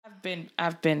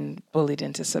I've been bullied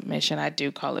into submission. I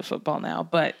do call it football now,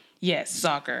 but yes,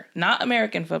 soccer, not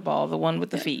American football, the one with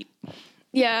the feet.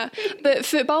 Yeah, but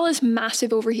football is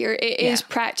massive over here. It is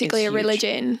practically a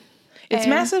religion. It's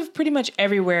massive pretty much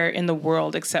everywhere in the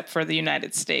world except for the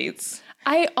United States.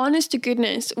 I, honest to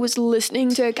goodness, was listening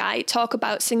to a guy talk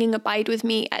about singing Abide With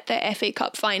Me at the FA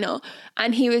Cup final.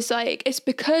 And he was like, it's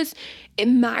because it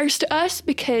matters to us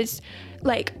because,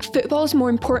 like, football is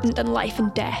more important than life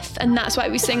and death. And that's why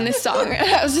we sing this song.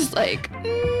 And I was just like,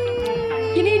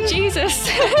 you need Jesus.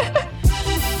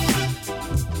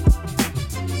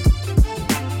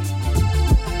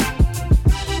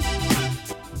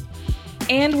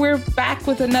 And we're back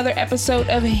with another episode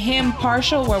of Hymn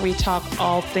Partial, where we talk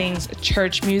all things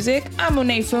church music. I'm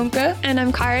Monet Funke. And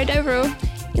I'm Cara Devereaux.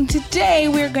 And today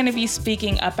we're going to be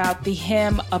speaking about the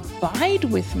hymn Abide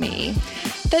With Me.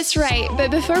 That's right,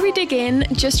 but before we dig in,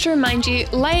 just to remind you,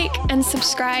 like and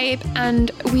subscribe,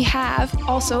 and we have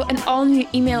also an all-new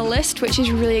email list, which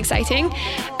is really exciting.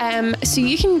 So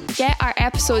you can get our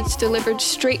episodes delivered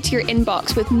straight to your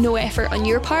inbox with no effort on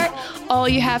your part. All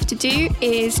you have to do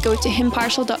is go to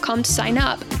hymnpartial.com to sign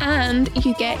up, and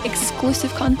you get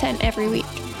exclusive content every week.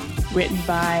 Written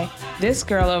by this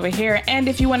girl over here. And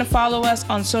if you want to follow us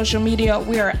on social media,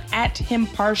 we are at Hymn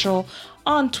Partial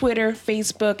on Twitter,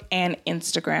 Facebook, and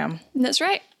Instagram. That's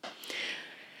right.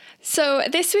 So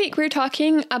this week we're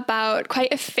talking about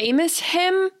quite a famous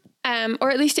hymn,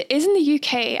 or at least it is in the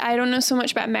UK. I don't know so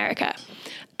much about America.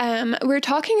 We're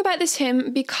talking about this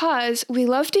hymn because we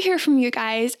love to hear from you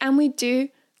guys, and we do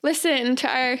listen to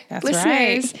our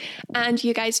listeners. Right. And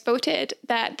you guys voted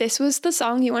that this was the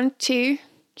song you wanted to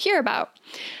hear about.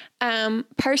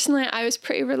 Personally, I was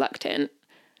pretty reluctant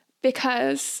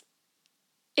because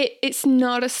it's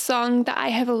not a song that I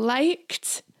have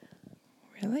liked.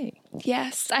 Really?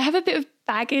 Yes, I have a bit of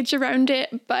baggage around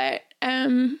it, but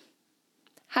having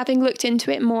looked into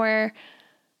it more,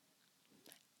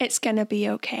 it's gonna be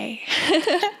okay.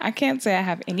 I can't say I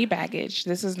have any baggage.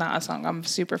 This is not a song I'm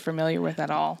super familiar with at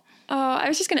all. Oh, I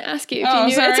was just gonna ask you if you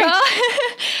knew it at all.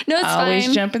 No, it's fine.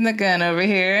 Always jumping the gun over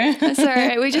here. That's all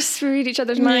right. We just read each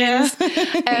other's minds.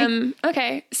 Yeah.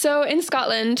 Okay, so in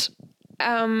Scotland,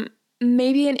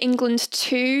 maybe in England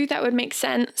too, that would make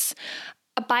sense.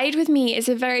 Abide With Me is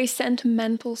a very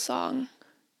sentimental song.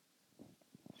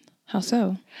 How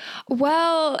so?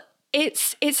 Well,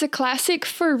 it's a classic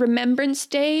for Remembrance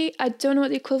Day. I don't know what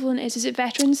the equivalent is. Is it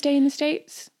Veterans Day in the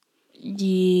States?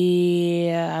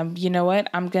 Yeah. You know what?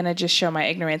 I'm going to just show my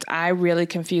ignorance. I really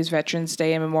confuse Veterans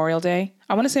Day and Memorial Day.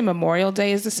 I want to say Memorial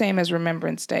Day is the same as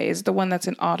Remembrance Day. Is the one that's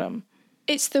in autumn.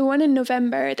 It's the one in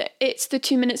November. It's the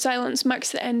 2-minute silence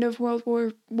marks the end of World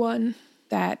War I.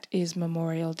 That is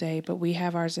Memorial Day, but we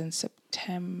have ours in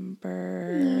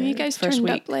September. No, you guys turned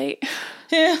up late.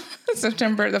 Yeah,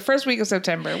 September. The first week of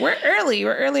September. We're early.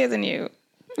 We're earlier than you.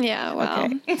 Yeah, well.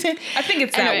 Okay. I think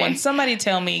it's that one. Somebody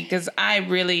tell me, because I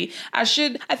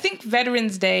think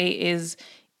Veterans Day is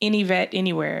any vet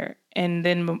anywhere. And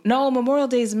then, Memorial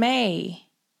Day is May.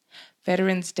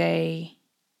 Veterans Day...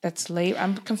 That's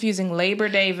I'm confusing Labor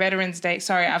Day, Veterans Day.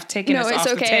 Sorry, I've taken us off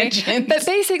the tangent. But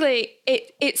basically,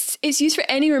 it's used for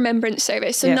any remembrance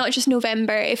service. So not just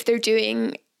November if they're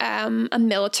doing a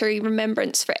military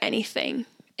remembrance for anything.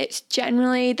 It's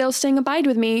generally, they'll sing Abide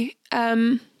With Me.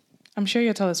 I'm sure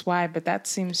you'll tell us why, but that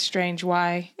seems strange.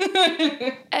 Why?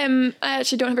 I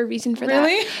actually don't have a reason for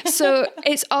that. So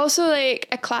it's also like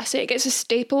a classic. It's a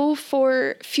staple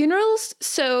for funerals.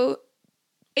 So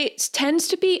it tends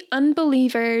to be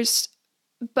unbelievers,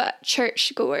 but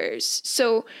churchgoers.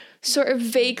 So sort of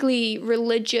vaguely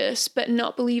religious, but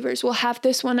not believers will have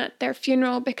this one at their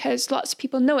funeral because lots of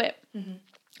people know it. Mm-hmm.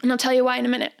 And I'll tell you why in a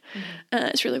minute. Mm-hmm.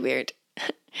 It's really weird.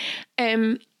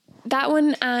 That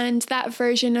one and that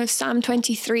version of Psalm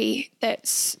 23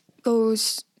 that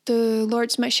goes, the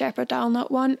Lord's my shepherd, I'll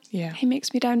not want. Yeah. He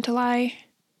makes me down to lie.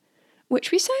 Which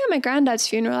we sang at my granddad's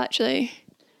funeral, actually.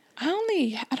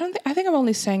 I think I've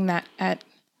only sang that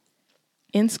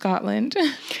in Scotland.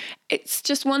 It's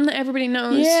just one that everybody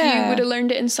knows. Yeah. You would have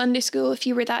learned it in Sunday school if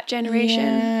you were that generation.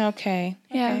 Yeah, okay.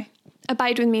 Yeah.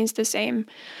 Abide With Me is the same.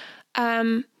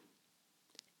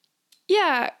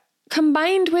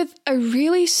 Combined with a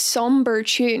really somber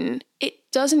tune,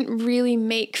 it doesn't really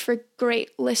make for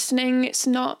great listening. It's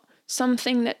not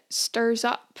something that stirs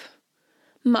up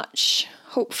much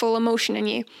hopeful emotion in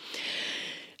you.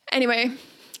 Anyway...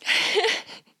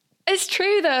 It's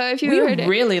true though, if you We heard it.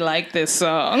 really like this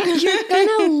song. You're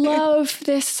gonna love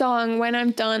this song when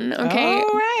I'm done, okay?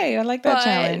 All right. I like that But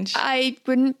challenge. I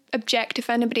wouldn't object if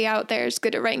anybody out there is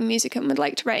good at writing music and would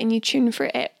like to write a new tune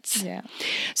for it. Yeah.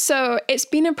 So it's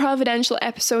been a providential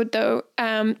episode though.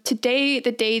 Today,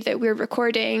 the day that we're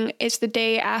recording, is the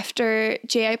day after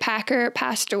J.I. Packer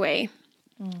passed away.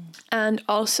 And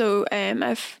also,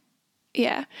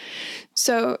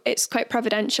 so it's quite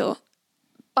providential.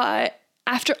 But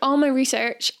after all my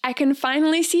research, I can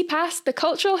finally see past the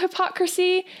cultural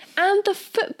hypocrisy and the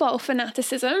football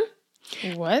fanaticism.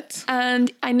 What?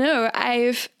 And I know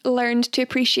I've learned to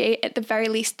appreciate, at the very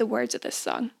least, the words of this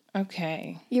song.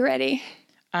 Okay. You ready?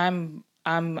 I'm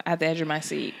at the edge of my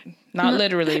seat. Not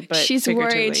literally, but she's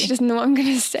figuratively. worried. She doesn't know what I'm going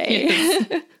to say.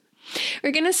 Yes.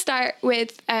 We're going to start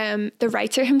with the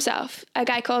writer himself, a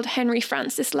guy called Henry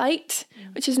Francis Lyte,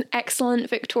 which is an excellent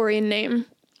Victorian name.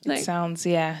 It sounds,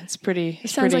 it's pretty It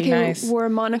sounds pretty like nice. he wore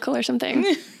a monocle or something.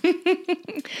 Do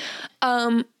you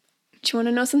want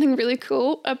to know something really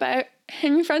cool about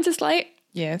Henry Francis Lyte?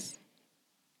 Yes.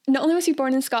 Not only was he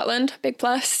born in Scotland, big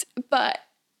plus, but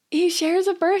he shares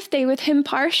a birthday with Him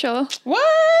Partial.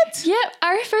 What? Yep,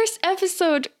 our first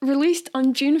episode released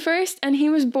on June 1st, and he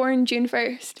was born June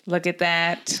 1st. Look at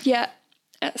that. Yeah,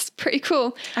 that's pretty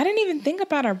cool. I didn't even think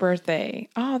about our birthday.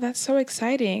 Oh, that's so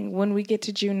exciting. When we get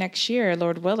to June next year,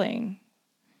 Lord willing.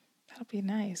 That'll be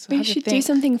nice. We should do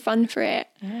something fun for it.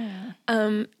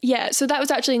 Yeah. So that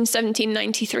was actually in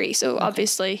 1793, so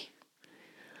obviously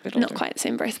not quite the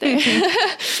same birthday. He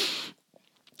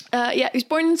was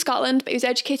born in Scotland, but he was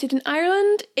educated in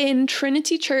Ireland in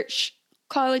Trinity College,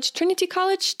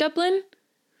 Dublin.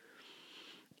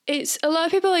 It's a lot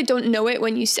of people don't know it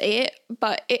when you say it,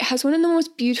 but it has one of the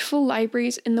most beautiful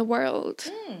libraries in the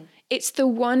world. It's the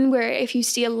one where if you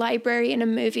see a library in a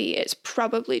movie, it's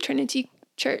probably Trinity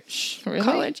Church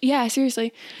College. Yeah,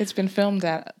 seriously. It's been filmed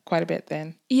at quite a bit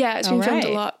then. Yeah, it's been filmed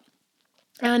a lot.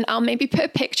 And I'll maybe put a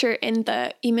picture in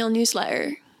the email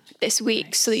newsletter this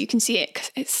week so that you can see it,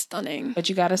 because it's stunning. But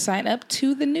you got to sign up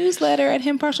to the newsletter at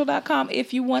himpartial.com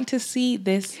if you want to see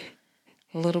this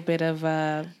little bit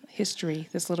of history,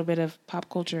 this little bit of pop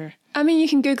culture. I mean, you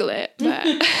can Google it, but...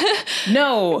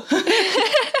 No!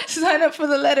 Sign up for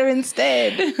the letter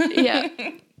instead. Yeah.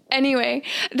 Anyway,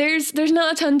 there's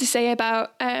not a ton to say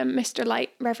about Mr.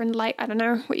 Lyte, Reverend Lyte, I don't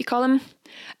know what you call him.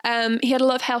 He had a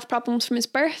lot of health problems from his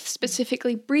birth,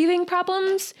 specifically breathing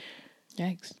problems.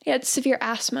 Yikes. He had severe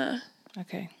asthma.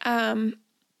 Okay.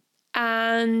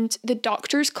 And the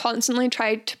doctors constantly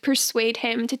tried to persuade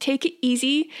him to take it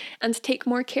easy and to take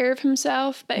more care of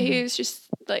himself, but he was just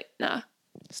like, nah.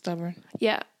 Stubborn.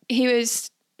 Yeah. He was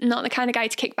not the kind of guy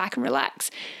to kick back and relax.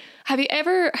 Have you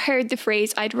ever heard the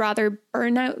phrase, I'd rather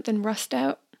burn out than rust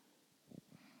out?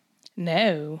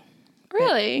 No.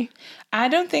 Really? I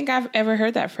don't think I've ever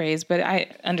heard that phrase, but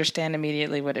I understand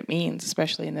immediately what it means,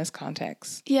 especially in this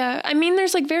context. Yeah. I mean,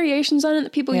 there's like variations on it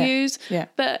that people use, Yeah.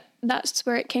 but that's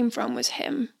where it came from, was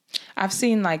him. I've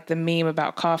seen like the meme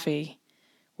about coffee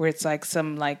where it's like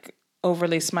some like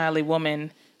overly smiley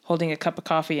woman holding a cup of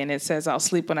coffee and it says, I'll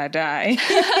sleep when I die.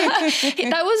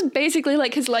 That was basically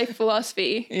like his life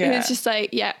philosophy. Yeah. It's just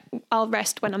like, yeah, I'll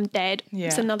rest when I'm dead. Yeah.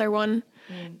 It's another one.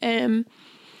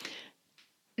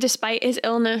 Despite his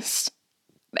illness.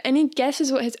 But any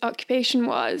guesses what his occupation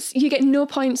was? You get no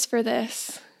points for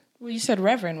this. Well, you said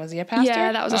Reverend. Was he a pastor?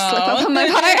 Yeah, that was a slip up on my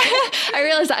part. I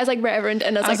realized that. I was like, Reverend.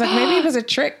 And I was like, maybe it was a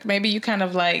trick. Maybe you kind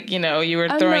of like, you were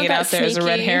throwing it out there as a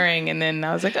red sneaky. herring. And then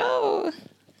I was like, oh.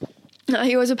 No,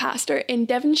 he was a pastor in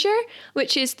Devonshire,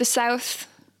 which is the south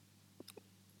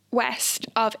west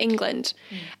of England.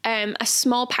 A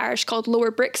small parish called Lower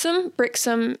Brixham.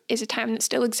 Brixham is a town that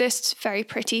still exists. Very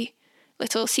pretty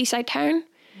little seaside town.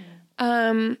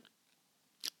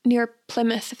 Near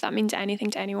Plymouth, if that means anything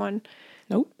to anyone.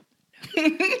 Nope.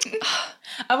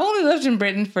 I've only lived in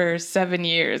Britain for 7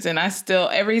 years, and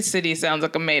every city sounds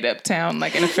like a made-up town,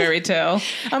 like in a fairy tale.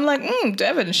 I'm like,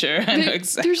 Devonshire. I know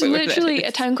exactly There's where literally that is.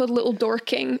 a town called Little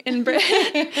Dorking in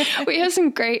Britain. We have some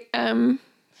great town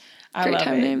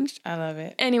names. I love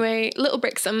it. Anyway, Little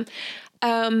Brixham.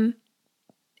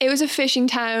 It was a fishing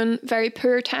town, very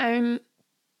poor town,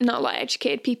 not a lot of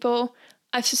educated people.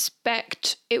 I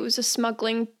suspect it was a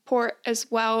smuggling port as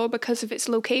well because of its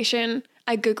location.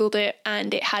 I Googled it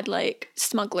and it had like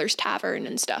Smuggler's Tavern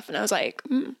and stuff. And I was like,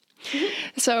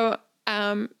 So,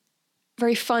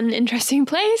 very fun, interesting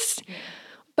place. Yeah.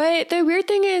 But the weird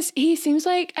thing is he seems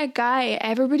like a guy,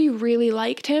 everybody really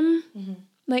liked him. Mm-hmm.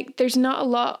 Like there's not a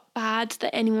lot bad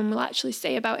that anyone will actually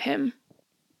say about him.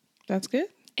 That's good.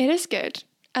 It is good.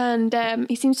 And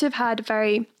he seems to have had a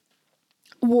very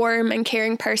warm and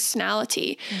caring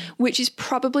personality, which is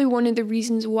probably one of the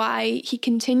reasons why he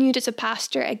continued as a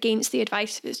pastor against the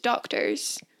advice of his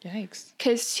doctors. Yikes.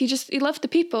 Because he loved the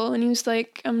people, and he was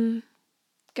like, I'm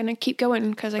going to keep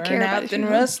going because I care about Burn out, then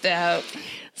rust out.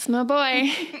 It's my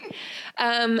boy.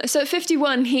 So at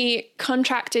 51, he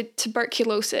contracted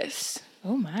tuberculosis.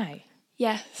 Oh, my.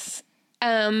 Yes.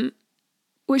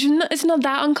 Which is not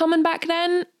that uncommon back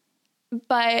then,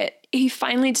 but he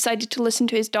finally decided to listen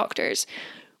to his doctors.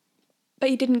 But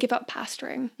he didn't give up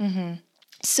pastoring. Mm-hmm.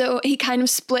 So he kind of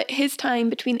split his time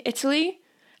between Italy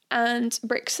and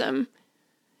Brixham.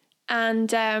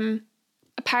 And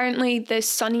apparently the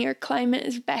sunnier climate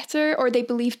is better, or they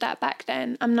believed that back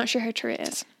then. I'm not sure how true it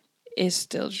is. It's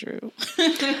still true.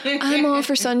 I'm all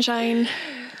for sunshine.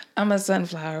 I'm a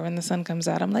sunflower. When the sun comes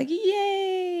out, I'm like,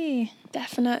 yay.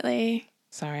 Definitely.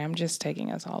 Sorry, I'm just taking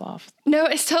us all off. No,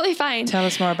 it's totally fine. Tell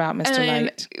us more about Mr.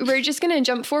 Light. We're just going to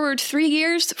jump forward 3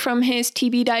 years from his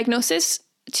TB diagnosis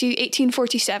to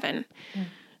 1847.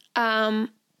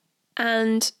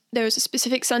 And there was a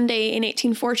specific Sunday in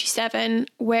 1847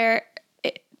 where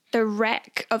the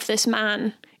wreck of this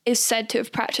man is said to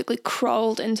have practically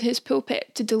crawled into his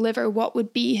pulpit to deliver what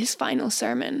would be his final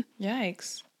sermon.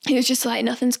 Yikes. He was just like,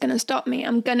 nothing's going to stop me.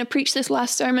 I'm going to preach this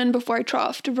last sermon before I trot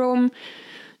off to Rome.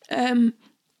 And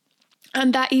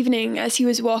that evening, as he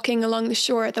was walking along the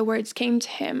shore, the words came to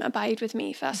him, abide with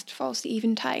me, fast falls the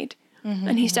eventide. Mm-hmm,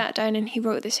 and he sat down and he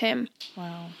wrote this hymn.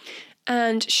 Wow.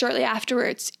 And shortly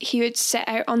afterwards, he would set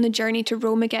out on the journey to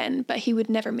Rome again, but he would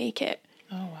never make it.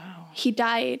 Oh, wow. He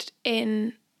died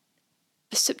in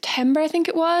September, I think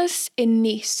it was, in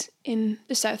Nice, in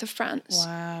the south of France.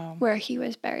 Wow. Where he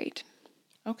was buried.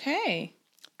 Okay.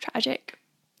 Tragic.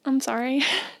 I'm sorry.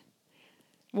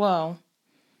 Well,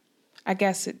 I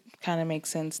guess it kind of makes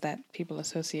sense that people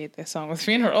associate this song with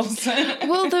funerals.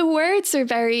 Well, the words are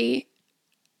very,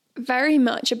 very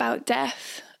much about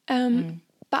death.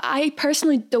 But I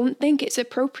personally don't think it's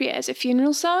appropriate as a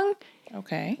funeral song.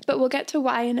 Okay. But we'll get to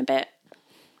why in a bit.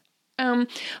 But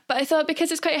I thought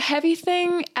because it's quite a heavy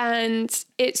thing and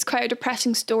it's quite a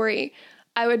depressing story,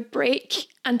 I would break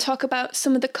and talk about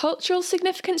some of the cultural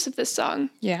significance of this song.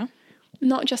 Yeah.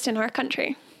 Not just in our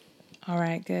country. All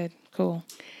right, good. Cool.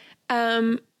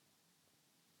 The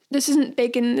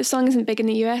song isn't big in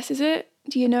the US, is it?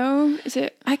 Do you know? Is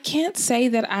it? I can't say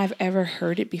that I've ever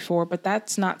heard it before, but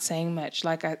that's not saying much.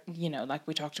 Like like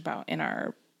we talked about in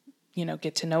our,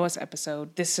 Get to Know Us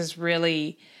episode, this is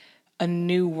really a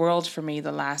new world for me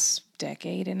the last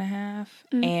decade and a half.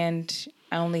 And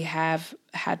I only have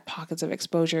had pockets of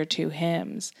exposure to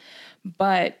hymns.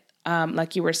 But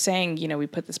like you were saying, we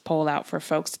put this poll out for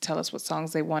folks to tell us what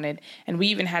songs they wanted. And we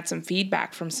even had some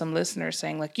feedback from some listeners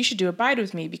saying, like, you should do Abide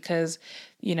With Me because,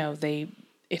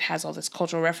 it has all this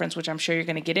cultural reference, which I'm sure you're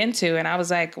going to get into. And I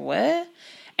was like, what?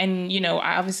 And,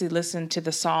 I obviously listened to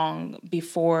the song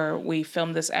before we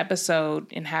filmed this episode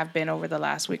and have been over the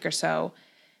last week or so.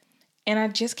 And I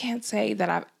just can't say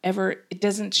that it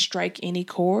doesn't strike any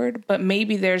chord, but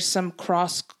maybe there's some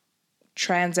cross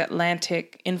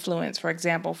transatlantic influence. For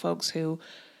example, folks who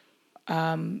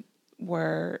are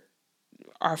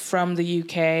from the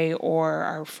UK or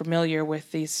are familiar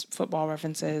with these football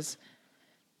references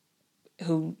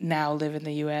who now live in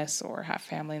the US or have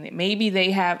family. Maybe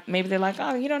they're like,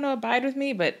 oh, you don't know Abide With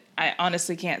Me, but I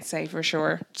honestly can't say for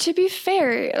sure. To be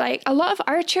fair, like a lot of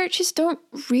our churches don't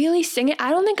really sing it.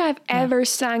 I don't think I've ever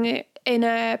sang it in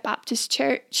a Baptist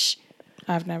church.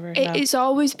 I've never. It's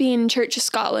always been Church of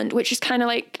Scotland, which is kind of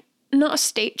like not a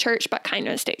state church, but kind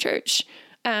of a state church.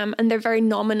 And they're very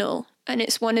nominal. And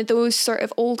it's one of those sort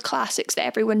of old classics that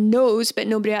everyone knows, but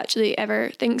nobody actually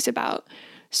ever thinks about.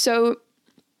 So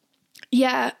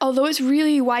yeah, although it's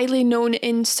really widely known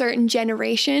in certain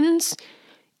generations,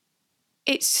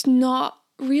 it's not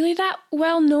really that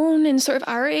well known in sort of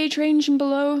our age range and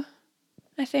below,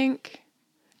 I think.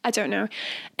 I don't know.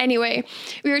 Anyway,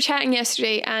 we were chatting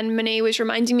yesterday and Monet was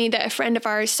reminding me that a friend of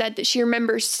ours said that she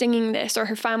remembers singing this, or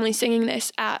her family singing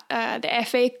this, at the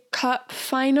FA Cup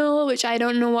final, which I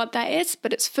don't know what that is,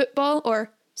 but it's football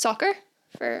or soccer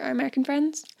for our American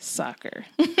friends. Soccer.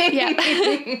 Yeah.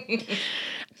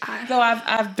 Though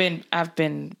I've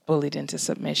been bullied into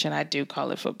submission. I do call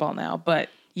it football now, but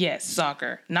yes,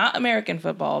 soccer, not American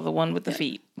football, the one with the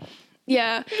feet.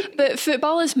 Yeah, but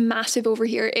football is massive over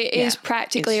here. It is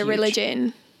practically a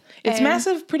religion. It's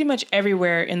massive pretty much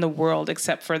everywhere in the world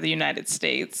except for the United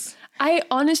States. I,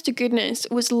 honest to goodness,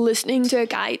 was listening to a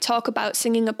guy talk about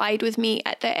singing Abide With Me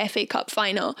at the FA Cup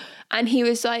final, and he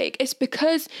was like, it's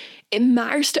because it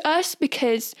matters to us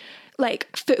because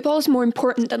like football is more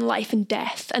important than life and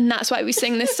death, and that's why we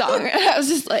sing this song. And I was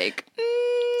just like,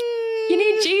 You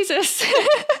need Jesus.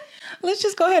 Let's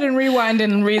just go ahead and rewind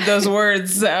and read those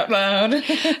words out loud.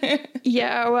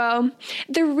 Yeah, well,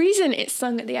 the reason it's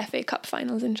sung at the FA Cup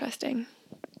final is interesting.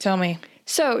 Tell me.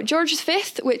 So, George V,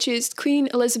 which is Queen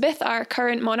Elizabeth, our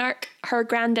current monarch, her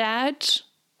granddad,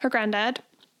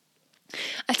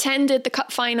 attended the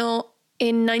cup final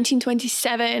in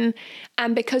 1927,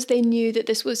 and because they knew that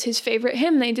this was his favourite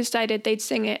hymn, they decided they'd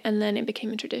sing it, and then it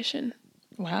became a tradition.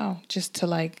 Wow, just to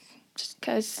like... Just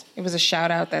because... It was a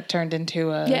shout-out that turned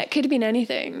into a... Yeah, it could have been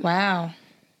anything. Wow.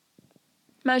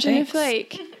 Imagine if,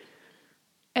 like...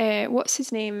 what's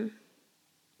his name?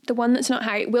 The one that's not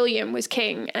Harry, William, was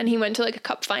king, and he went to like a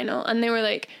cup final, and they were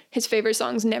like, his favorite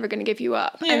song's Never Gonna Give You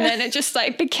Up. Yeah. And then it just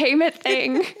like became a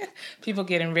thing. People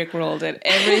getting rickrolled at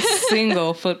every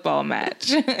single football match.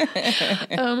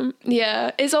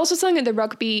 Yeah. It's also sung at the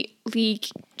Rugby League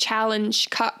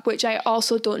Challenge Cup, which I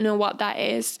also don't know what that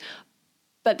is,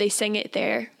 but they sing it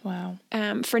there. Wow.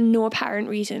 For no apparent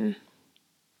reason.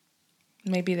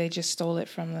 Maybe they just stole it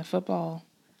from the football.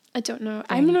 I don't know.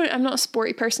 I'm not a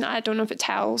sporty person. I don't know if it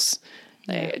tells.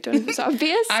 I don't know if it's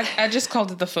obvious. I just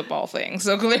called it the football thing.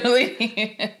 So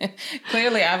clearly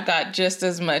I've got just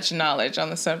as much knowledge on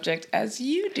the subject as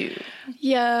you do.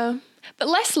 Yeah. But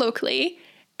less locally,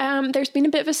 there's been a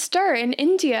bit of a stir in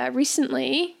India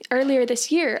recently, earlier this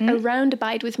year, around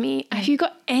Abide With Me. Have you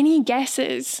got any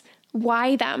guesses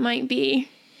why that might be?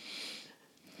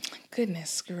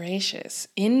 Goodness gracious.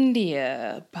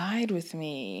 India, Abide With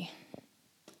Me.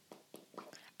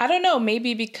 I don't know,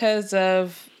 maybe because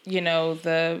of,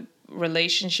 the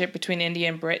relationship between India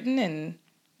and Britain, and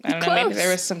I don't know, maybe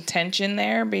there was some tension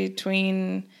there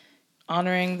between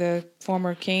honoring the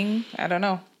former king. I don't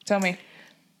know. Tell me.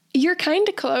 You're kind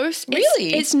of close.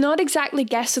 Really? It's not exactly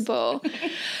guessable.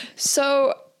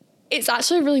 So it's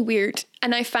actually really weird.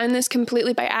 And I found this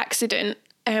completely by accident.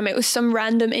 It was some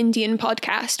random Indian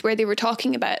podcast where they were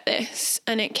talking about this,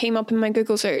 and it came up in my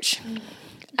Google search.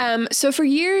 So for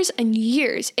years and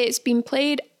years, it's been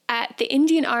played at the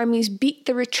Indian Army's Beat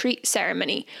the Retreat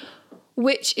ceremony,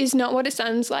 which is not what it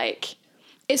sounds like.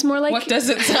 It's more like... What does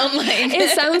it sound like?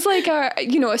 It sounds like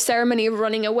a ceremony of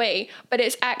running away, but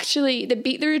it's actually... The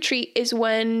Beat the Retreat is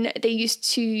when they used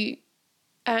to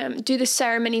do the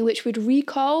ceremony which would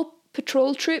recall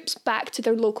patrol troops back to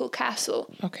their local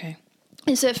castle. Okay.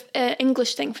 It's an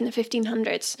English thing from the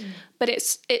 1500s, but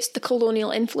it's the colonial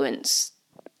influence.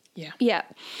 Yeah. Yeah.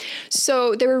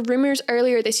 So there were rumours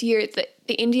earlier this year that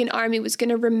the Indian Army was going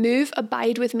to remove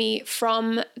Abide With Me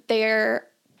from their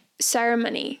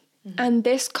ceremony. Mm-hmm. And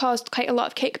this caused quite a lot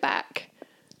of kickback.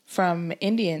 From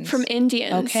Indians? From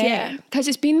Indians, okay. Yeah. Because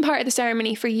it's been part of the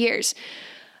ceremony for years.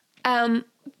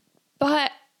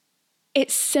 But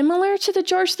it's similar to the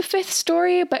George V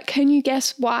story, but can you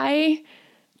guess why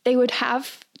they would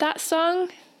have that song?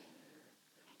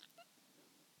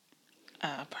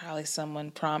 Probably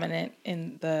someone prominent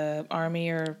in the army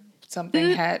or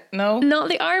something no? Not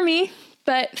the army,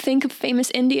 but think of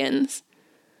famous Indians.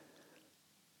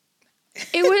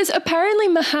 It was apparently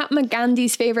Mahatma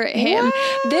Gandhi's favorite hymn.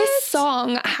 What? This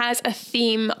song has a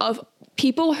theme of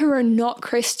people who are not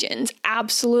Christians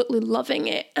absolutely loving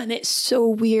it, and it's so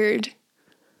weird.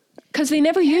 Because they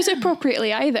never use it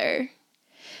appropriately either.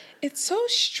 It's so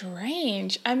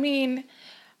strange. I mean,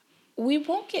 we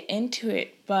won't get into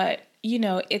it, but...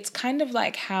 it's kind of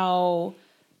like how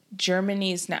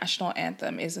Germany's national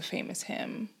anthem is a famous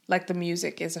hymn. Like the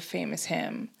music is a famous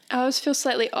hymn. I always feel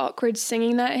slightly awkward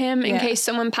singing that hymn in case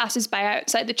someone passes by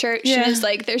outside the church and is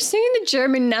like, they're singing the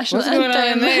German national anthem. What's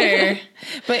going on there?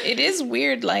 But it is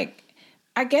weird. Like,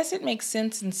 I guess it makes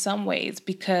sense in some ways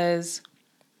because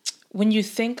when you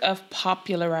think of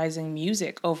popularizing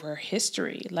music over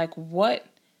history, like what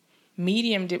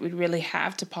medium did we really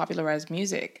have to popularize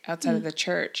music outside of the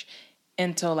church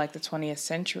until like the 20th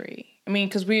century? I mean,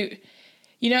 because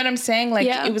you know what I'm saying? Like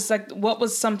it was like, what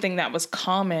was something that was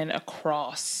common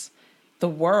across the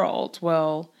world?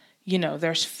 Well,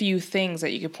 there's few things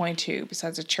that you could point to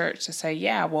besides the church to say,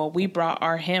 yeah, well, we brought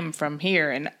our hymn from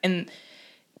here. And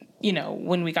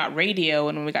when we got radio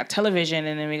and when we got television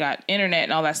and then we got internet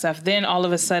and all that stuff, then all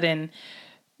of a sudden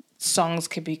songs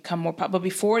could become more popular. But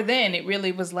before then, it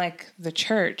really was like the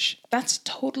church. That's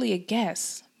totally a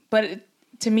guess. But it,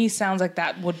 to me, sounds like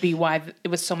that would be why it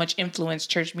was so much influence.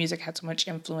 Church music had so much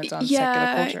influence on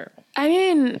secular culture. I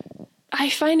mean, I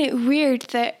find it weird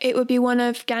that it would be one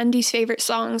of Gandhi's favorite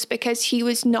songs because he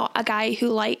was not a guy who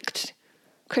liked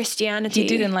Christianity. He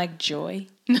didn't like joy.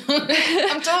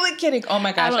 I'm totally kidding. Oh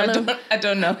my gosh, I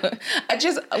don't know.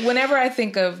 Whenever I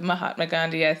think of Mahatma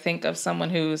Gandhi, I think of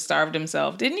someone who starved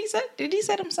himself. Did he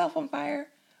set himself on fire?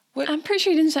 What? I'm pretty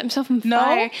sure he didn't set himself on No?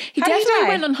 fire. He How did he definitely die?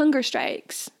 went on hunger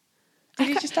strikes. Did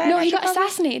he just die? No, of he got natural causes?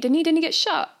 assassinated, didn't he? Didn't he get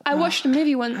shot? I watched a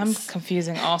movie once. I'm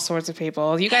confusing all sorts of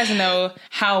people. You guys know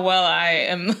how well I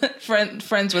am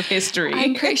friends with history.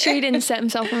 I'm pretty sure he didn't set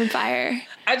himself on fire.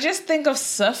 I just think of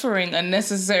suffering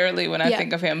unnecessarily when I Yeah.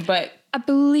 think of him. But I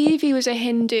believe he was a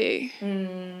Hindu.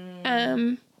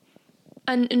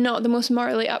 And not the most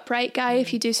morally upright guy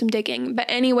if you do some digging. But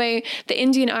anyway, the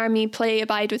Indian Army play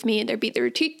Abide With Me at their Beat the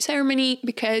Retreat ceremony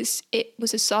because it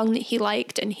was a song that he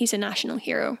liked and he's a national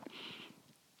hero.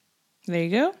 there you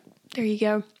go. There you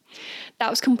go. That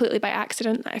was completely by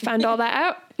accident. I found all that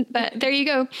out. But there you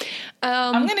go.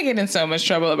 I'm going to get in so much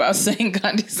trouble about saying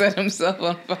Gandhi set himself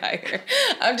on fire.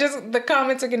 The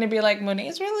comments are going to be like,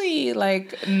 Monique's really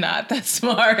like not that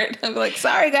smart. I'm like,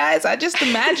 sorry guys, I just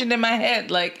imagined in my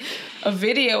head like a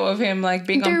video of him like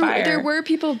being on fire. There were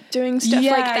people doing stuff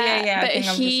Yeah, like that. yeah. I But think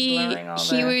I'm just blurring all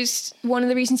he that. was, one of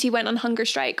the reasons he went on hunger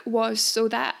strike was so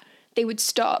that they would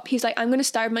stop. He's like, I'm going to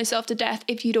starve myself to death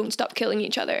if you don't stop killing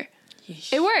each other.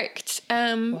 Yeesh. It worked.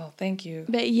 Well, thank you.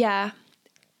 But yeah,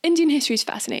 Indian history is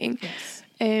fascinating.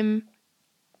 Yes.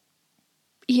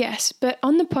 Yes, but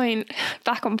on the point,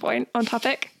 back on point, on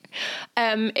topic,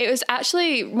 it was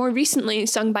actually more recently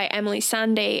sung by Emily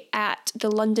Sandé at the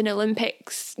London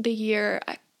Olympics the year,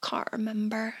 I can't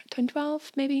remember,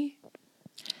 2012 maybe?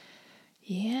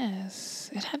 Yes.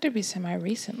 It had to be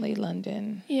semi-recently,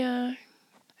 London. Yeah.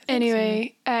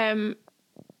 Anyway, that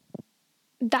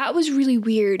was really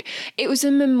weird. It was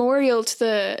a memorial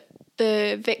to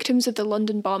the victims of the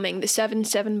London bombing, the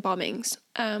 7/7 bombings.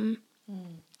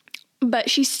 But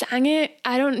she sang it.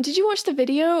 Did you watch the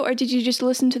video or did you just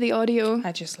listen to the audio?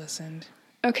 I just listened.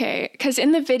 Okay, because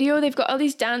in the video they've got all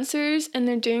these dancers and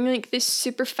they're doing like this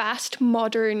super fast,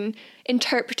 modern,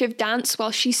 interpretive dance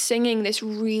while she's singing this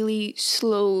really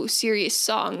slow, serious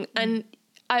song. And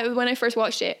when I first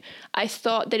watched it, I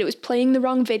thought that it was playing the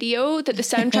wrong video, that the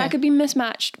soundtrack had been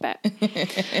mismatched, but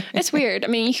it's weird. I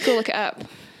mean, you could go look it up.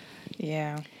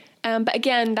 Yeah. But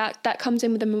again, that comes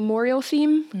in with a memorial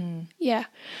theme. Yeah.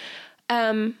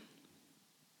 Yeah,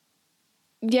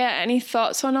 any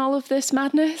thoughts on all of this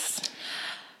madness?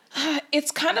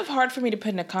 It's kind of hard for me to put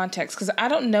into context because I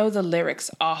don't know the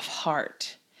lyrics off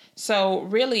heart. So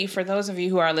really, for those of you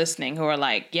who are listening, who are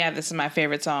like, yeah, this is my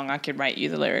favorite song, I could write you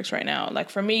the lyrics right now. Like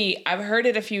for me, I've heard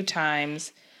it a few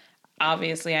times.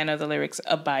 Obviously, I know the lyrics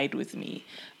Abide With Me.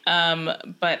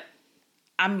 But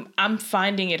I'm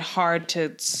finding it hard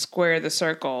to square the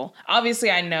circle.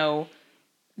 Obviously, I know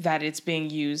that it's being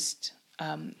used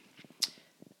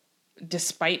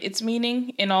despite its meaning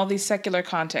in all these secular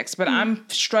contexts, but I'm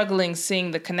struggling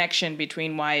seeing the connection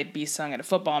between why it be sung at a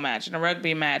football match and a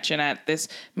rugby match and at this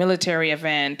military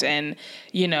event, and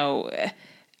you know,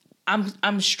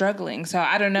 I'm struggling. So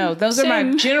I don't know. Those are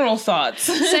my general thoughts.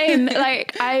 Same.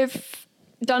 Like I've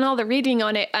done all the reading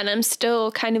on it, and I'm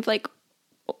still kind of like,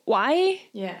 why?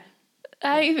 Yeah.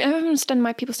 I don't understand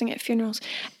why people sing at funerals.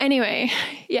 Anyway,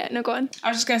 yeah, no, go on. I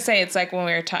was just gonna say it's like when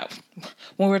we were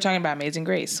talking about Amazing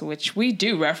Grace, which we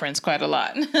do reference quite a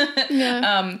lot.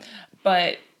 Yeah.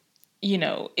 But you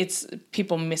know, it's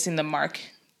people missing the mark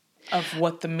of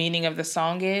what the meaning of the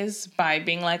song is by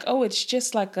being like, oh, it's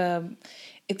just like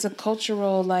it's a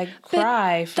cultural like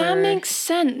cry for. That makes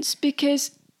sense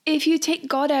because if you take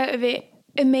God out of it,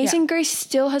 Amazing Grace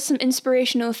still has some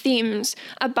inspirational themes.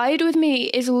 Abide With Me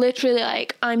is literally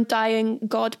like, I'm dying,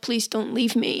 God, please don't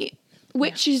leave me,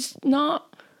 which is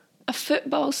not a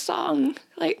football song.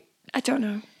 Like, I don't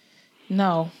know.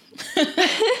 No.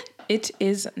 It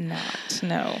is not,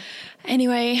 no.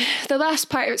 Anyway, the last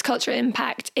part of its cultural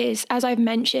impact is, as I've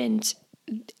mentioned,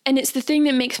 and it's the thing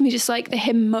that makes me dislike the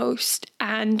hymn most,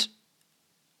 and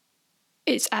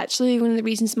it's actually one of the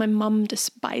reasons my mum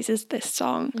despises this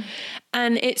song.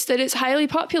 And it's that it's highly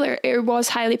popular. It was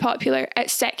highly popular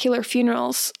at secular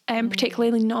funerals,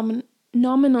 particularly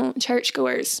nominal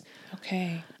churchgoers.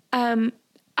 Okay.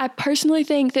 I personally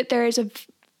think that there is a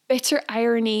bitter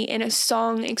irony in a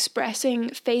song expressing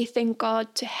faith in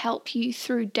God to help you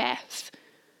through death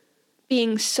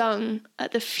being sung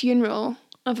at the funeral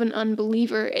of an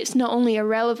unbeliever. It's not only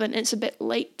irrelevant, it's a bit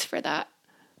late for that.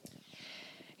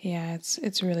 Yeah,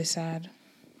 it's really sad.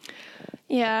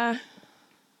 Yeah.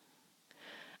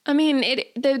 I mean,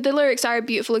 the lyrics are a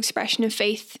beautiful expression of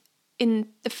faith in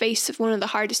the face of one of the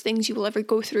hardest things you will ever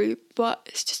go through, but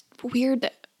it's just weird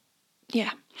that,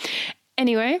 yeah.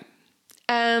 Anyway,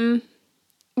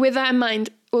 with that in mind,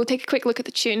 we'll take a quick look at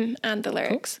the tune and the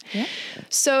lyrics. Cool. Yeah.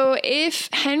 So if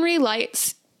Henry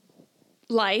Light's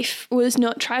life was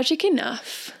not tragic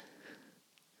enough,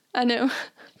 I know,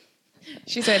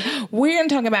 She said, we're going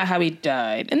to talk about how he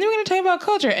died, and then we're going to talk about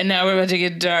culture, and now we're about to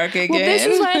get dark again. Well, this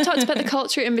is why I talked about the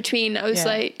culture in between. I was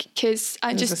like, because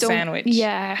I just don't... sandwich.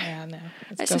 Yeah. No.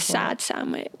 It's a sad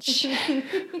sandwich.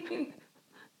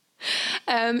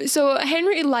 So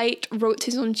Henry Light wrote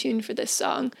his own tune for this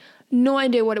song. No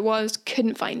idea what it was.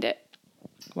 Couldn't find it.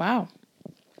 Wow.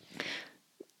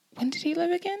 When did he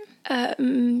live again?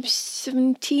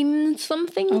 17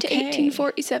 something to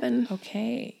 1847.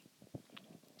 Okay.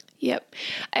 Yep.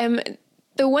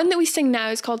 The one that we sing now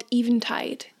is called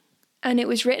Eventide, and it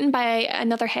was written by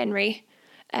another Henry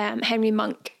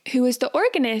Monk, who was the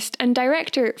organist and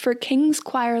director for King's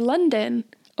Choir London.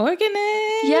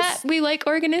 Organist! Yeah, we like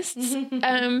organists.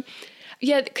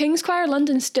 King's Choir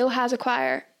London still has a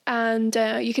choir, and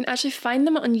you can actually find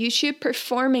them on YouTube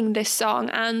performing this song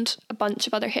and a bunch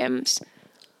of other hymns.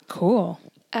 Cool.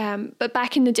 But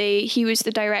back in the day, he was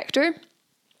the director.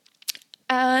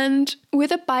 And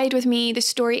with Abide With Me, the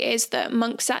story is that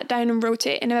Monk sat down and wrote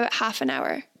it in about half an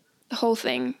hour. The whole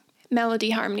thing.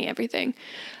 Melody, harmony, everything.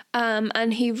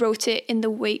 And he wrote it in the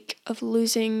wake of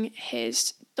losing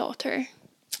his daughter.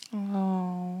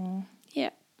 Oh.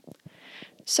 Yeah.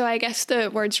 So I guess the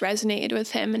words resonated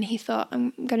with him, and he thought,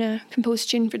 I'm going to compose a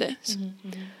tune for this.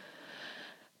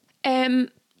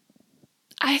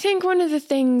 I think one of the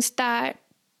things that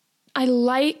I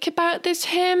like about this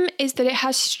hymn is that it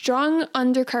has strong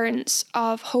undercurrents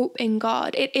of hope in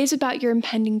God. It is about your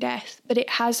impending death, but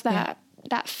it has that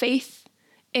faith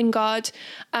in God.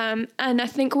 And I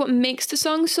think what makes the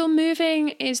song so moving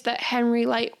is that Henry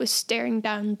Light was staring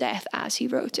down death as he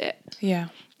wrote it. Yeah.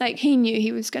 Like, he knew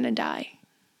he was going to die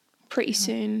pretty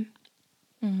soon.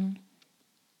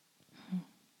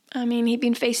 I mean, he'd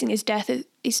been facing his death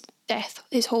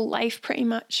his whole life, pretty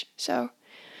much. So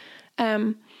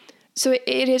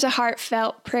it is a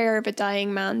heartfelt prayer of a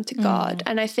dying man to God.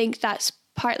 And I think that's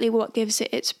partly what gives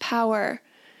it its power,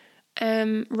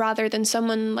 rather than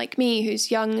someone like me who's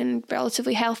young and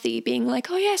relatively healthy being like,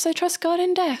 oh yes, I trust God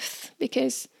in death.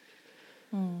 Because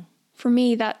for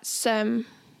me, that's,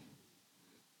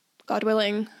 God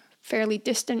willing, fairly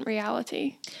distant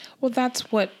reality. Well, that's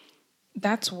what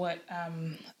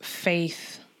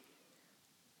faith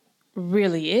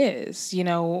really is. You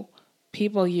know,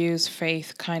 people use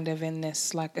faith kind of in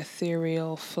this like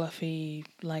ethereal, fluffy,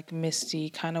 like misty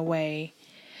kind of way.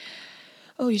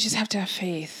 Oh, you just have to have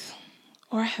faith,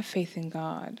 or I have faith in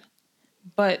God.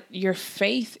 But your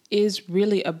faith is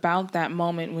really about that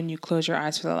moment when you close your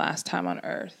eyes for the last time on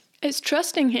earth. It's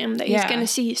trusting him that he's going to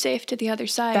see you safe to the other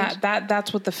side.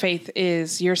 That's what the faith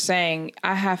is. You're saying,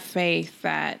 I have faith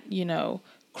that, you know,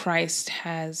 Christ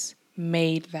has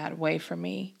made that way for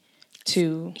me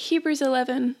to... Hebrews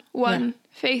 11:1. Yeah.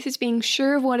 Faith is being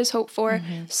sure of what is hoped for,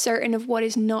 certain of what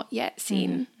is not yet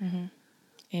seen.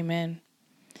 Amen.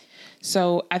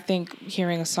 So I think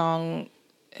hearing a song,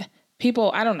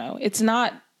 people, I don't know, it's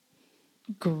not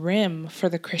grim for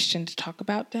the Christian to talk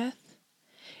about death.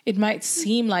 It might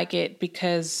seem like it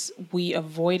because we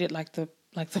avoid it like the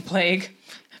plague,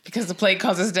 because the plague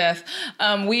causes death.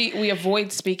 We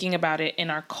avoid speaking about it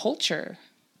in our culture,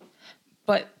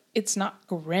 but it's not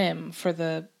grim for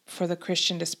the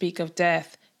Christian to speak of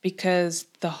death, because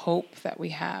the hope that we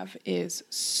have is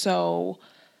so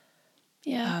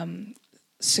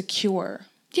secure.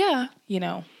 Yeah. You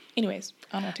know. Anyways,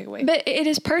 I don't want to take away. But it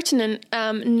is pertinent,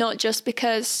 not just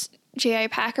because J.I.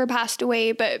 Packer passed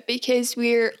away, but because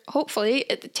we're hopefully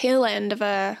at the tail end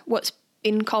of what's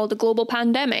been called a global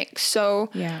pandemic. So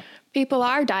people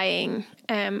are dying,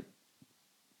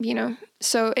 you know.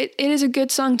 So it is a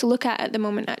good song to look at the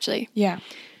moment, actually. Yeah.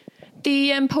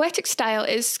 The poetic style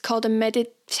is called a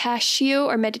meditatio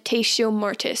or meditatio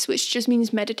mortis, which just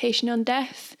means meditation on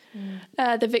death.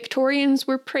 The Victorians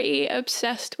were pretty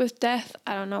obsessed with death.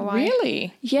 I don't know why.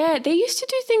 Really? Yeah, they used to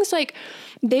do things like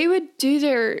they would do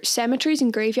their cemeteries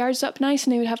and graveyards up nice,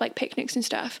 and they would have like picnics and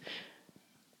stuff.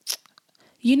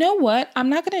 You know what? I'm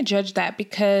not going to judge that,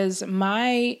 because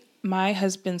my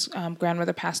husband's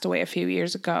grandmother passed away a few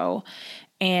years ago,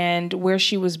 and where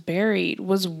she was buried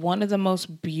was one of the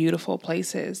most beautiful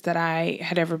places that I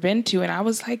had ever been to. And I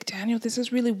was like, Daniel, this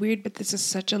is really weird, but this is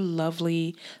such a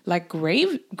lovely like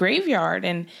graveyard.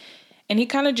 And he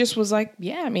kind of just was like,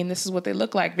 yeah, I mean, this is what they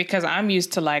look like, because I'm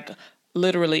used to like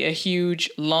literally a huge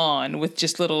lawn with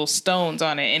just little stones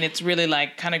on it. And it's really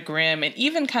like kind of grim. And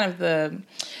even kind of the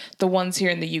ones here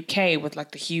in the UK with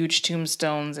like the huge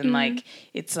tombstones and like,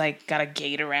 it's like got a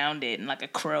gate around it and like a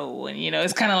crow. And, you know,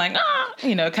 it's kind of like,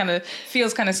 you know, it kind of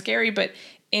feels kind of scary. But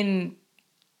in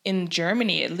in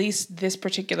Germany, at least this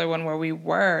particular one where we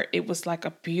were, it was like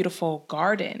a beautiful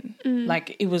garden.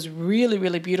 Like it was really,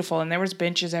 really beautiful. And there was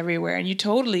benches everywhere. And you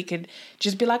totally could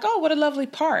just be like, oh, what a lovely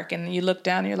park. And then you look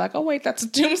down and you're like, oh, wait, that's a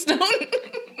tombstone.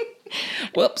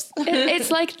 Whoops. It's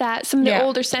like that. Some of the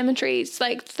older cemeteries,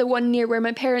 like the one near where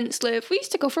my parents live, we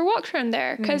used to go for walks around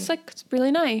there because like it's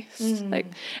really nice. Like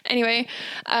anyway,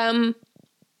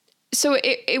 so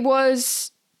it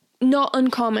was not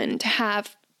uncommon to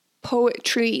have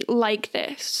poetry like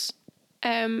this,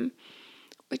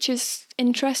 which is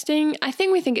interesting. I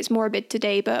think we think it's morbid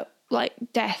today, but like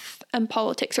death and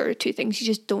politics are two things you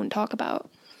just don't talk about.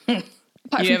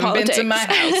 Apart you from haven't politics. been to my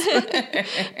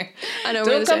house. I know.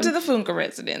 Don't come to the Funke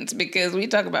residence because we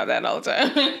talk about that all the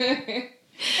time.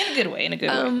 In a good way,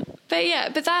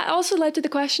 But that also led to the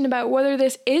question about whether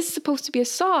this is supposed to be a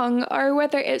song or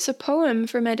whether it's a poem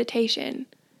for meditation.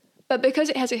 But because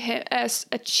it has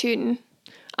a tune,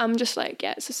 I'm just like,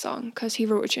 yeah, it's a song because he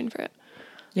wrote a tune for it.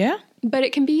 Yeah. But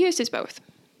it can be used as both.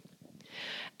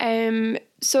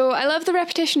 So I love the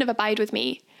repetition of Abide With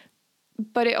Me,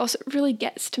 but it also really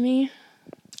gets to me.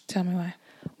 Tell me why.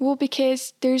 Well,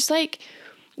 because there's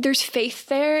faith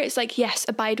there. It's like, yes,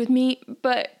 abide with me.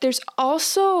 But there's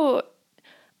also,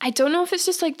 I don't know if it's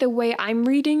just like the way I'm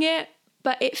reading it,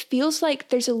 but it feels like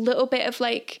there's a little bit of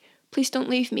like, please don't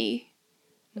leave me.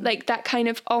 Like that kind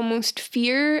of almost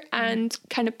fear and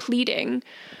kind of pleading.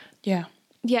 Yeah.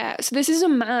 Yeah. So this is a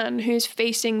man who's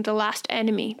facing the last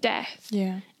enemy, death.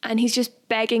 Yeah. And he's just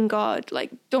begging God,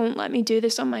 like, don't let me do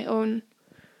this on my own.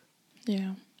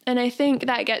 Yeah. And I think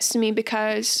that gets to me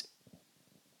because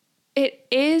it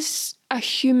is a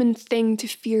human thing to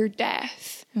fear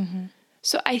death. Mm-hmm.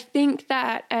 So I think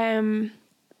that I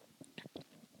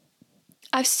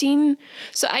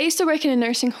used to work in a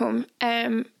nursing home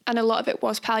and a lot of it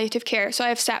was palliative care. So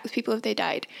I've sat with people if they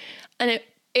died. And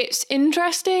it's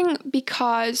interesting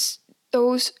because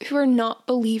those who are not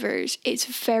believers, it's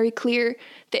very clear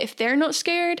that if they're not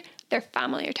scared, their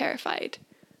family are terrified.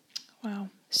 Wow.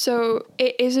 So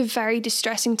it is a very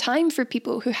distressing time for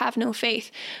people who have no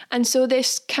faith. And so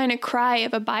this kind of cry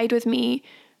of abide with me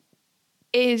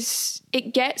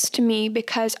it gets to me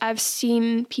because I've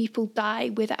seen people die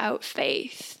without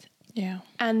faith. Yeah.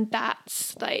 And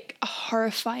that's like a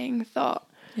horrifying thought.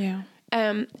 Yeah.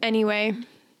 Anyway,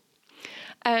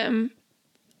 I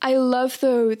love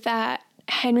though that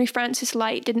Henry Francis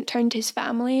Lyte didn't turn to his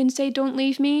family and say, don't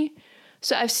leave me.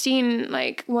 So I've seen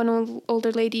like one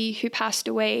older lady who passed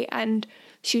away and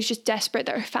she was just desperate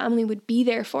that her family would be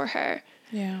there for her.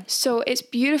 Yeah. So it's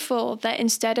beautiful that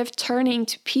instead of turning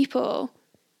to people,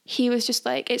 he was just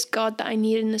like, it's God that I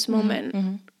need in this moment.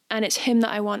 Mm-hmm. And it's him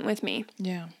that I want with me.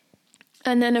 Yeah.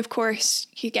 And then of course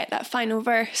you get that final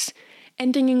verse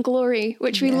ending in glory,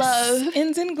 which we love.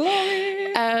 Ends in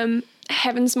glory.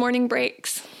 Heaven's morning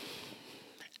breaks.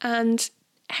 And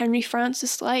Henry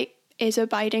Francis Lyte is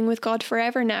abiding with God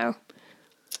forever now.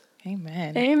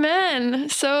 Amen. Amen.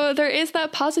 So there is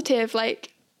that positive,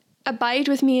 like, abide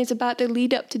with me is about the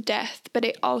lead up to death, but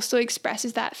it also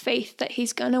expresses that faith that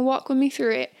he's going to walk with me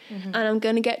through it, and I'm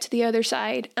going to get to the other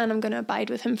side, and I'm going to abide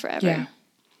with him forever. Yeah.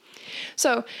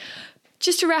 So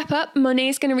just to wrap up,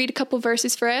 Monet's going to read a couple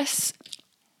verses for us.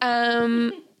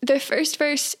 The first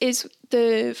verse is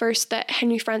the verse that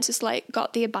Henry Francis Lyte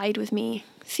got the abide with me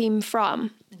theme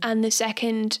from. And the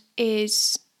second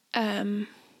is a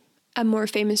more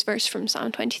famous verse from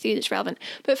Psalm 23 that's relevant.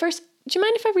 But first, do you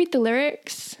mind if I read the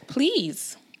lyrics?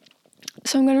 Please.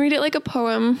 So I'm going to read it like a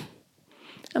poem.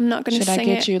 I'm not going to sing it.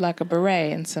 Should I get you like a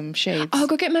beret and some shades? I'll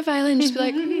go get my violin and just be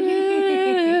like...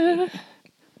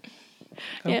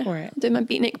 Go for it. I'll do my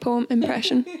beatnik poem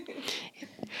impression.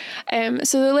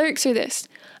 So the lyrics are this.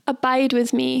 Abide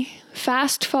with me.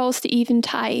 Fast falls the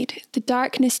eventide. The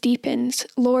darkness deepens.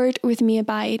 Lord, with me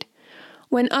abide.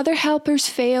 When other helpers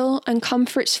fail and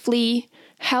comforts flee,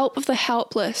 help of the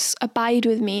helpless, abide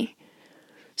with me.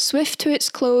 Swift to its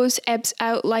close ebbs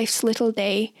out life's little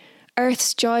day.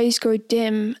 Earth's joys grow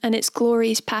dim and its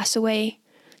glories pass away.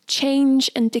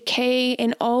 Change and decay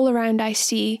in all around I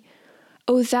see.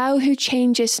 O thou who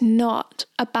changest not,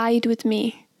 abide with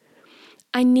me.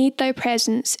 I need thy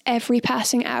presence every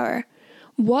passing hour.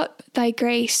 What but thy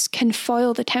grace can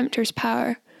foil the tempter's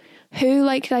power? Who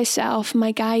like thyself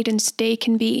my guide and stay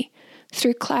can be?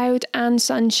 Through cloud and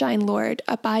sunshine, Lord,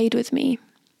 abide with me.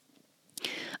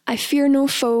 I fear no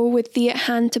foe with thee at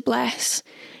hand to bless.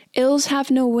 Ills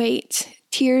have no weight,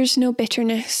 tears no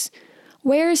bitterness.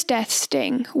 Where is death's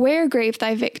sting? Where, grave,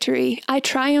 thy victory? I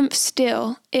triumph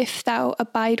still, if thou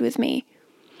abide with me.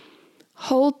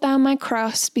 Hold thou my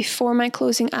cross before my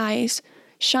closing eyes.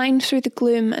 Shine through the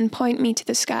gloom and point me to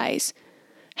the skies.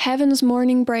 Heaven's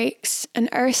morning breaks and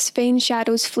earth's vain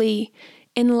shadows flee.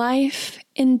 In life,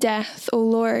 in death, O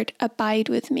Lord, abide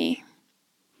with me.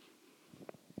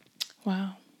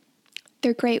 Wow.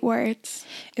 They're great words.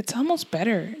 It's almost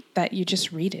better that you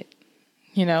just read it,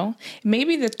 you know?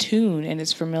 Maybe the tune and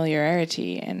its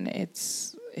familiarity and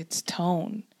its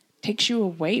tone takes you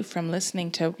away from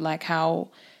listening to like how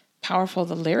powerful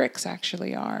the lyrics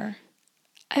actually are.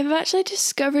 I've actually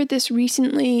discovered this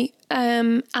recently.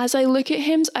 As I look at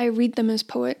hymns, I read them as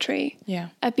poetry. Yeah.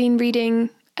 I've been reading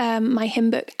my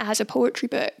hymn book as a poetry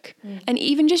book. And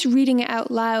even just reading it out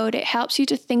loud, it helps you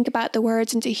to think about the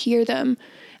words and to hear them.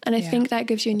 And I think that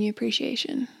gives you a new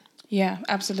appreciation. Yeah,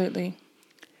 absolutely.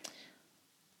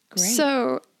 Great.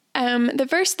 So the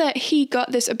verse that he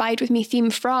got this Abide With Me theme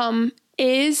from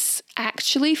is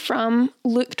actually from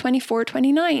Luke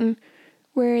 24:29,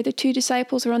 where the two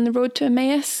disciples are on the road to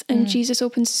Emmaus and Jesus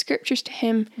opens the scriptures to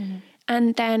him.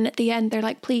 And then at the end, they're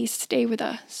like, please stay with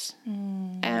us.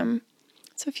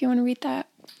 So if you want to read that.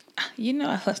 You know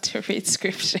I love to read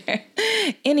scripture.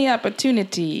 Any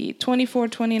opportunity,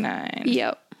 24:29.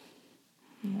 Yep.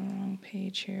 Wrong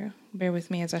page here. Bear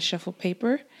with me as I shuffle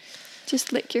paper.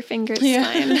 Just lick your finger,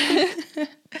 it's fine.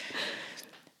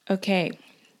 Okay.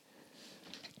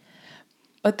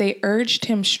 But they urged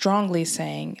him strongly,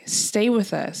 saying, stay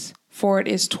with us, for it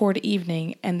is toward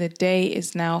evening, and the day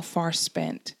is now far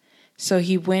spent. So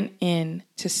he went in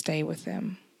to stay with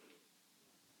them.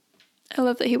 I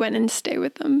love that he went in to stay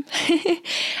with them.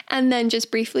 And then just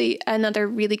briefly, another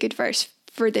really good verse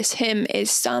for this hymn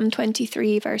is Psalm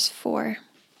 23, verse 4.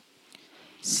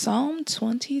 Psalm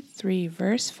 23,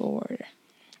 verse 4.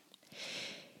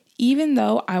 Even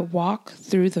though I walk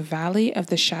through the valley of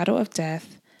the shadow of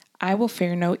death, I will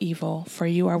fear no evil, for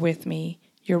you are with me.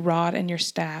 Your rod and your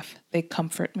staff, they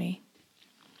comfort me.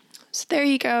 So there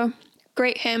you go.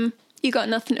 Great hymn. You got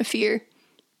nothing to fear.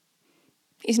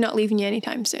 He's not leaving you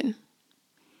anytime soon.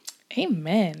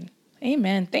 Amen.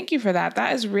 Amen. Thank you for that.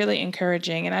 That is really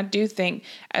encouraging. And I do think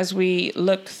as we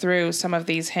look through some of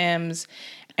these hymns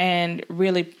and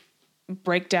really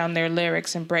break down their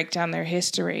lyrics and break down their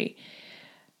history,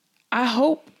 I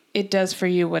hope it does for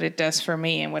you what it does for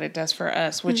me and what it does for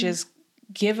us, which is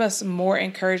give us more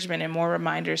encouragement and more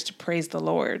reminders to praise the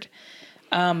Lord.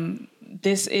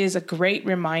 This is a great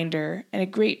reminder and a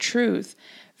great truth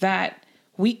that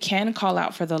we can call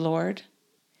out for the Lord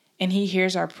and he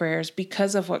hears our prayers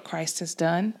because of what Christ has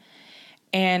done.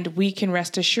 And we can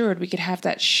rest assured, we could have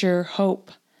that sure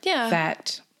hope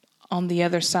that on the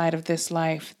other side of this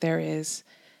life, there is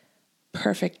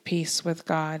perfect peace with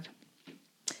God.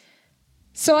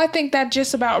 So I think that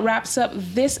just about wraps up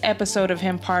this episode of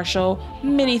Hymn Partial.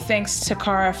 Many thanks to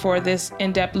Cara for this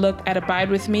in-depth look at Abide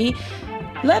With Me.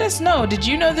 Let us know, did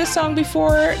you know this song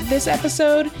before this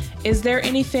episode? Is there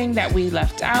anything that we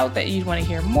left out that you'd want to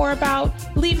hear more about?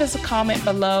 Leave us a comment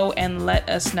below and let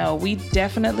us know. We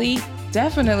definitely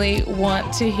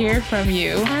want to hear from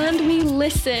you. And we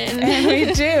listen. And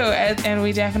we do, and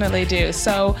we definitely do.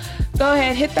 So go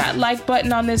ahead, hit that like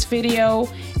button on this video.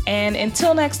 And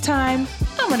until next time,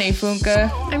 I'm Renee Funke.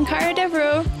 I'm Cara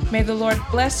Devereaux. May the Lord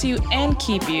bless you and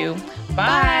keep you.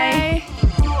 Bye. Bye.